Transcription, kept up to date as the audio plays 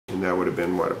And that would have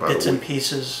been what, about bits a and week?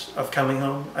 pieces of coming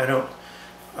home. I don't,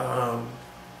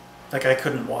 like I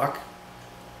couldn't walk.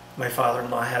 My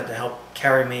father-in-law had to help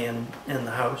carry me in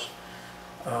the house.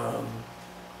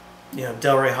 You know,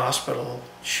 Delray Hospital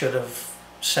should have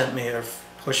sent me or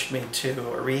pushed me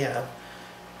to a rehab,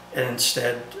 and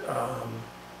instead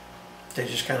they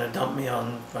just kind of dumped me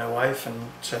on my wife and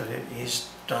said,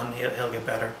 he's done, he'll get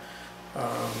better.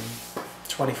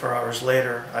 24 hours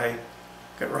later, I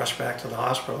got rushed back to the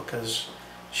hospital because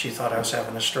she thought I was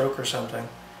having a stroke or something.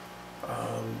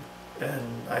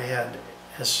 And I had,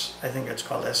 I think it's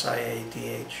called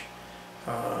SIADH,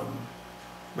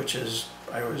 which is,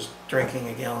 I was drinking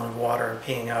a gallon of water and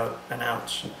peeing out an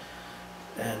ounce.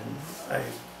 And I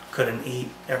couldn't eat,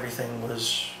 the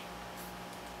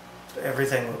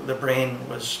brain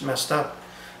was messed up.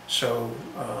 So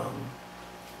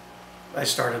I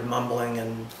started mumbling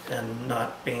and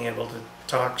not being able to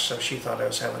talk, so she thought I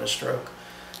was having a stroke.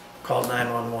 Called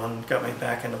 911, got me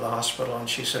back into the hospital, and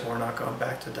she said, we're not going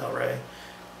back to Delray.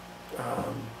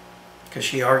 Because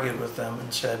she argued with them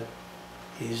and said,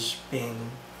 he's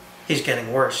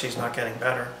getting worse, he's not getting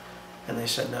better. And they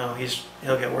said, no,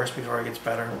 he'll get worse before he gets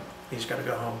better, he's got to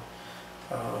go home.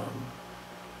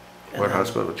 What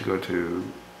hospital did you go to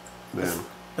then?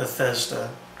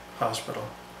 Bethesda Hospital.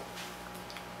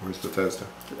 Where's Bethesda?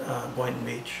 Boynton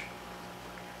Beach.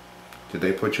 Did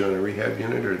they put you in a rehab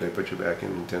unit, or did they put you back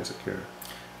in intensive care?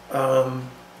 I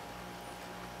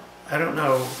don't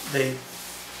know. They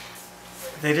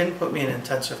didn't put me in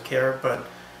intensive care, but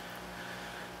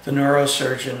the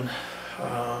neurosurgeon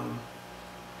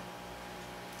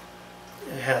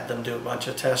had them do a bunch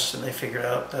of tests, and they figured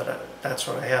out that that's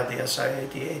what I had, the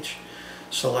SIADH.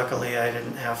 So luckily they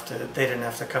didn't have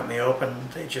to cut me open.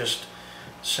 They just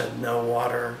said no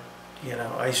water, you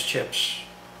know, ice chips,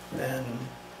 and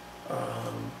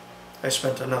I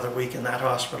spent another week in that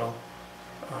hospital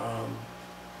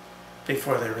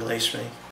before they released me.